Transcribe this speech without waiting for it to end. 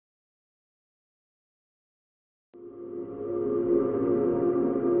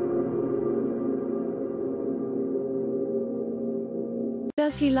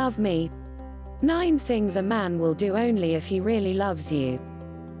Does he love me? 9 things a man will do only if he really loves you.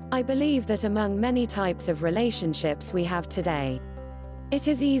 I believe that among many types of relationships we have today, it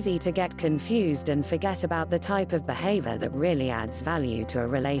is easy to get confused and forget about the type of behavior that really adds value to a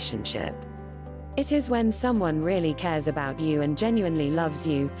relationship. It is when someone really cares about you and genuinely loves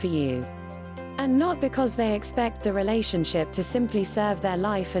you, for you. And not because they expect the relationship to simply serve their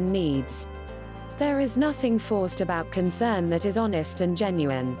life and needs. There is nothing forced about concern that is honest and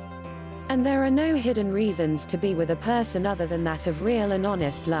genuine. And there are no hidden reasons to be with a person other than that of real and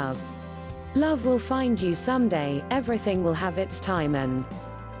honest love. Love will find you someday, everything will have its time, and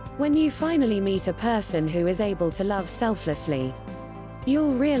when you finally meet a person who is able to love selflessly,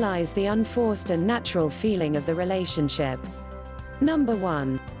 you'll realize the unforced and natural feeling of the relationship. Number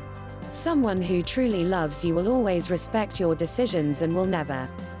 1. Someone who truly loves you will always respect your decisions and will never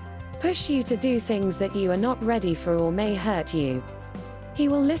push you to do things that you are not ready for or may hurt you. He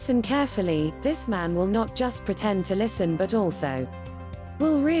will listen carefully. This man will not just pretend to listen but also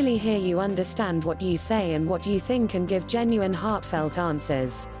will really hear you, understand what you say and what you think, and give genuine heartfelt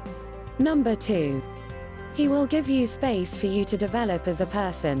answers. Number 2. He will give you space for you to develop as a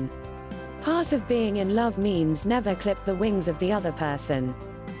person. Part of being in love means never clip the wings of the other person,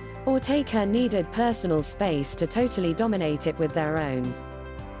 or take her needed personal space to totally dominate it with their own.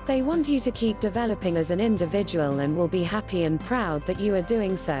 They want you to keep developing as an individual and will be happy and proud that you are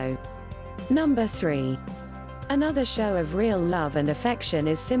doing so. Number 3. Another show of real love and affection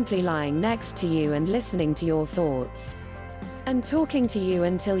is simply lying next to you and listening to your thoughts, and talking to you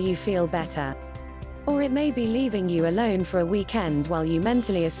until you feel better. Or it may be leaving you alone for a weekend while you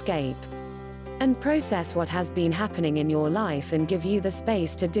mentally escape and process what has been happening in your life and give you the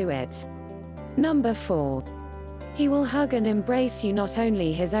space to do it. Number 4. He will hug and embrace you, not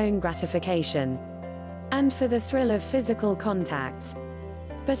only his own gratification and for the thrill of physical contact,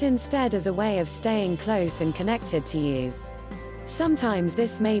 but instead as a way of staying close and connected to you. Sometimes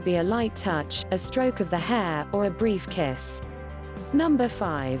this may be a light touch, a stroke of the hair, or a brief kiss. Number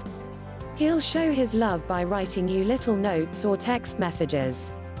 5. He'll show his love by writing you little notes or text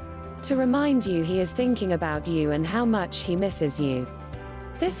messages to remind you he is thinking about you and how much he misses you.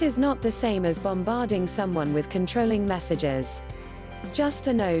 This is not the same as bombarding someone with controlling messages. Just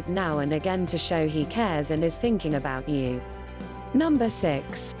a note now and again to show he cares and is thinking about you. Number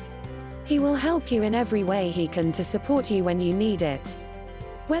 6. He will help you in every way he can to support you when you need it.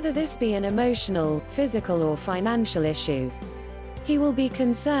 Whether this be an emotional, physical or financial issue, he will be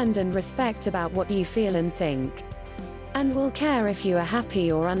concerned and respect about what you feel and think, and will care if you are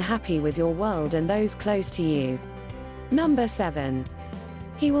happy or unhappy with your world and those close to you. Number 7.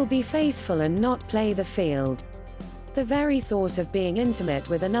 He will be faithful and not play the field. The very thought of being intimate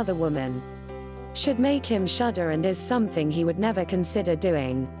with another woman should make him shudder and is something he would never consider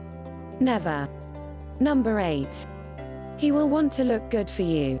doing. Never. Number 8. He will want to look good for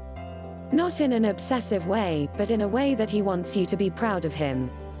you. Not in an obsessive way, but in a way that he wants you to be proud of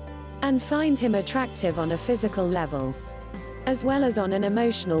him and find him attractive on a physical level, as well as on an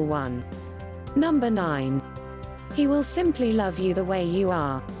emotional one. Number 9. He will simply love you the way you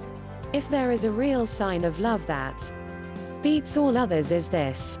are. If there is a real sign of love that beats all others, is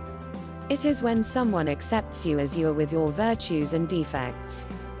this. It is when someone accepts you as you are with your virtues and defects,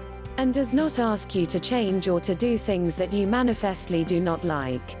 and does not ask you to change or to do things that you manifestly do not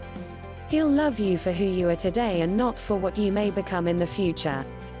like. He'll love you for who you are today and not for what you may become in the future.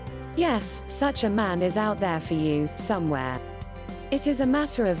 Yes, such a man is out there for you, somewhere. It is a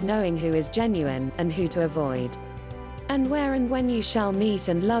matter of knowing who is genuine, and who to avoid, and where and when you shall meet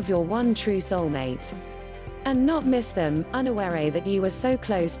and love your one true soulmate, and not miss them, unaware that you were so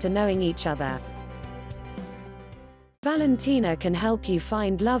close to knowing each other. Valentina can help you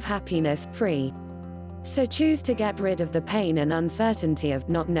find love happiness free. So choose to get rid of the pain and uncertainty of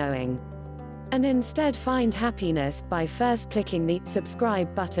not knowing, and instead find happiness by first clicking the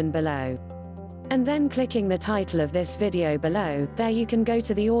subscribe button below, and then clicking the title of this video below. There you can go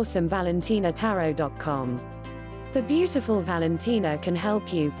to the awesome ValentinaTarot.com. The beautiful Valentina can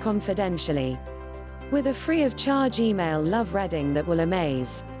help you, confidentially, with a free of charge email love reading that will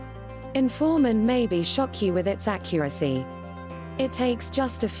amaze, inform and maybe shock you with its accuracy. It takes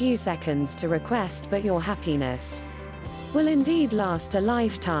just a few seconds to request, but your happiness will indeed last a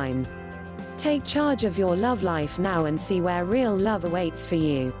lifetime. Take charge of your love life now and see where real love awaits for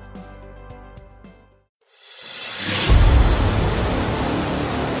you.